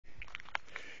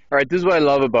Alright, this is what I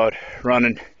love about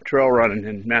running, trail running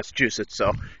in Massachusetts.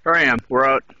 So here I am, we're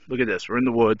out, look at this, we're in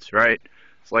the woods, right?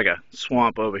 It's like a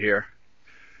swamp over here.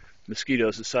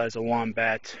 Mosquitoes the size of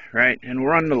wombats, right? And we're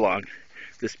running along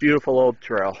this beautiful old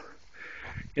trail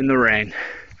in the rain.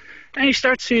 And you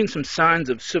start seeing some signs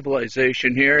of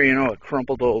civilization here, you know, a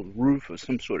crumpled old roof of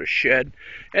some sort of shed.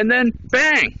 And then,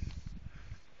 bang!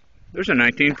 There's a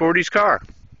 1940s car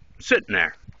sitting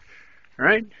there,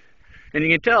 right? And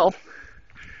you can tell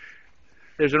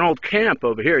there's an old camp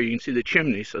over here. You can see the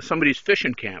chimney. So somebody's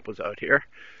fishing camp was out here.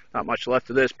 Not much left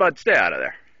of this, but stay out of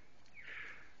there.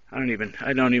 I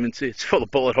don't even see. It's full of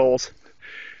bullet holes.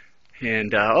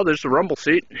 And oh, there's the rumble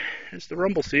seat. There's the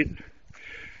rumble seat.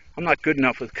 I'm not good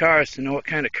enough with cars to know what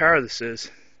kind of car this is,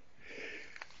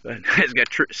 but it's got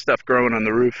stuff growing on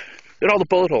the roof. Look at all the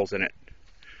bullet holes in it.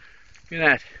 Look at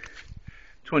that.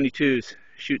 22s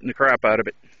shooting the crap out of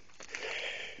it.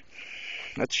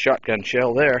 That's a shotgun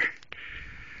shell there.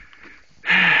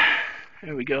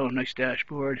 There we go, nice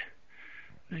dashboard,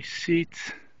 nice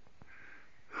seats.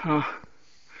 Huh.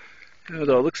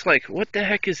 Although it looks like, what the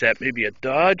heck is that? Maybe a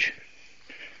Dodge?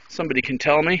 Somebody can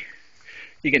tell me.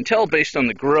 You can tell based on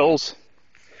the grills,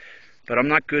 but I'm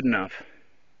not good enough.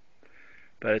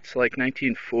 But it's like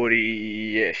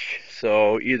 1940-ish,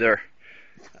 so either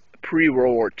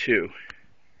pre-World War II.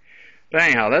 But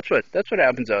anyhow, that's what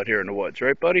happens out here in the woods,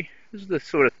 right, buddy? This is the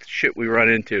sort of shit we run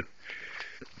into.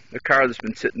 A car that's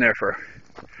been sitting there for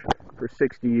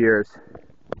 60 years.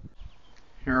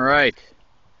 All right.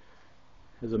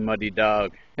 There's a muddy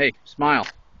dog. Hey, smile.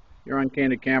 You're on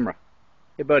candid camera.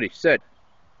 Hey, buddy, sit.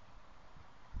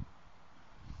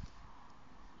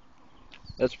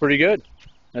 That's pretty good.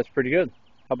 That's pretty good.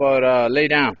 How about lay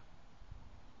down?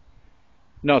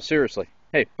 No, seriously.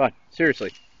 Hey, bud,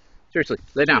 seriously. Seriously,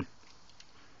 lay down.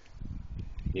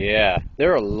 Yeah,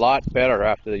 they're a lot better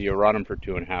after you run them for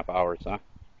 2.5 hours, huh?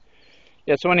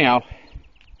 Yeah, so anyhow,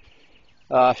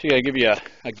 I figured I'd give you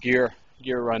a gear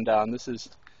rundown. This is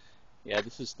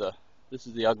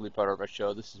the ugly part of our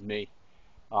show. This is me.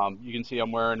 You can see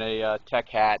I'm wearing a tech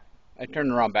hat. I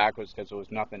turned around backwards because there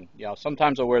was nothing. You know,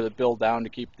 sometimes I'll wear the bill down to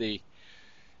keep the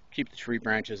tree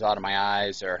branches out of my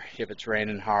eyes, or if it's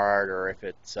raining hard, or if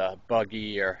it's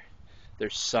buggy, or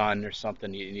there's sun or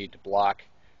something you need to block.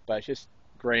 But it's just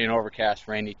gray and overcast,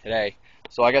 rainy today.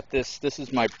 So I got this. This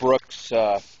is my Brooks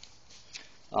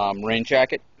rain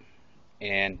jacket,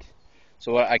 and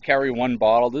so I carry one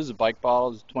bottle. This is a bike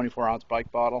bottle. This is a 24-ounce bike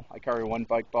bottle. I carry one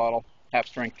bike bottle,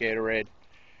 half-strength Gatorade,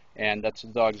 and that's the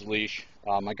dog's leash.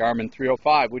 My Garmin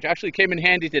 305, which actually came in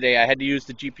handy today. I had to use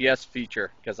the GPS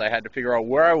feature because I had to figure out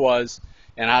where I was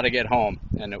and how to get home,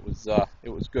 and it was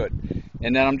good.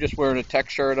 And then I'm just wearing a tech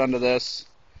shirt under this,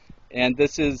 and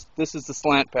this is the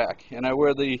slant pack, and I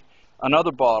wear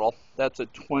another bottle. That's a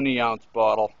 20-ounce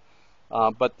bottle.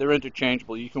 But they're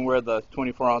interchangeable. You can wear the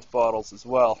 24-ounce bottles as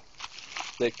well.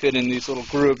 They fit in these little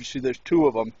grooves. You see there's two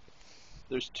of them.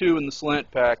 There's two in the slant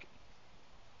pack.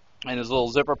 And there's a little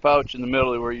zipper pouch in the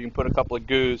middle where you can put a couple of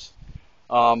goos.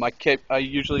 I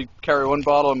usually carry one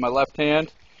bottle in my left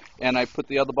hand, and I put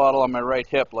the other bottle on my right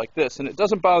hip like this. And it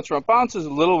doesn't bounce around. It bounces a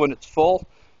little when it's full,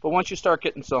 but once you start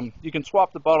getting some, you can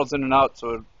swap the bottles in and out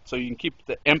so you can keep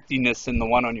the emptiness in the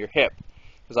one on your hip.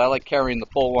 Because I like carrying the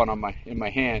full one in my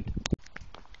hand.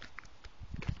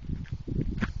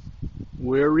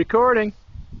 We're recording.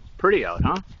 It's pretty out,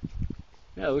 huh?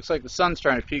 Yeah, it looks like the sun's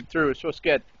trying to peek through. We're supposed to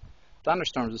get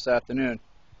thunderstorms this afternoon.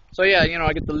 So yeah, you know,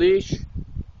 I get the leash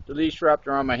wrapped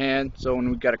around my hand, so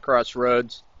when we got to cross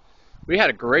roads. We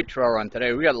had a great trail run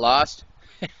today. We got lost.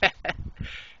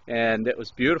 And it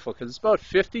was beautiful because it's about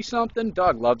 50-something.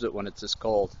 Dog loves it when it's this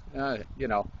cold. You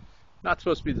know, not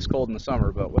supposed to be this cold in the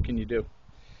summer, but what can you do?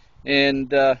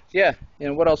 And yeah,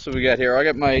 and what else have we got here? I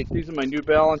got these are my New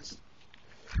Balance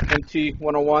NT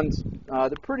 101s. They're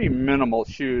pretty minimal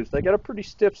shoes. They got a pretty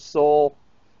stiff sole,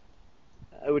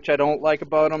 which I don't like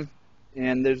about them,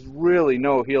 and there's really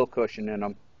no heel cushion in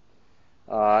them.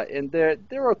 And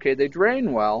they're okay. They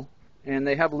drain well, and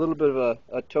they have a little bit of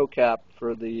a toe cap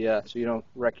for the so you don't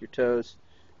wreck your toes.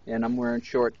 And I'm wearing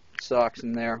short socks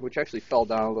in there, which actually fell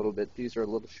down a little bit. These are a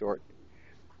little short,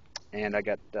 and I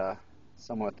got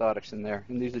some orthotics in there.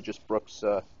 And these are just Brooks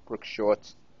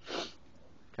shorts,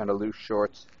 kind of loose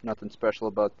shorts. Nothing special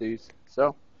about these.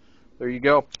 So there you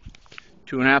go.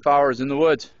 2.5 hours in the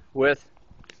woods with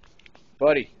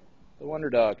Buddy, the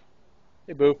Wonder Dog.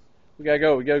 Hey, Boo. We gotta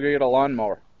go. We gotta go get a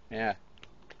lawnmower. Yeah.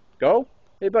 Go?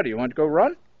 Hey, buddy, you want to go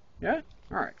run? Yeah?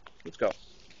 All right. Let's go.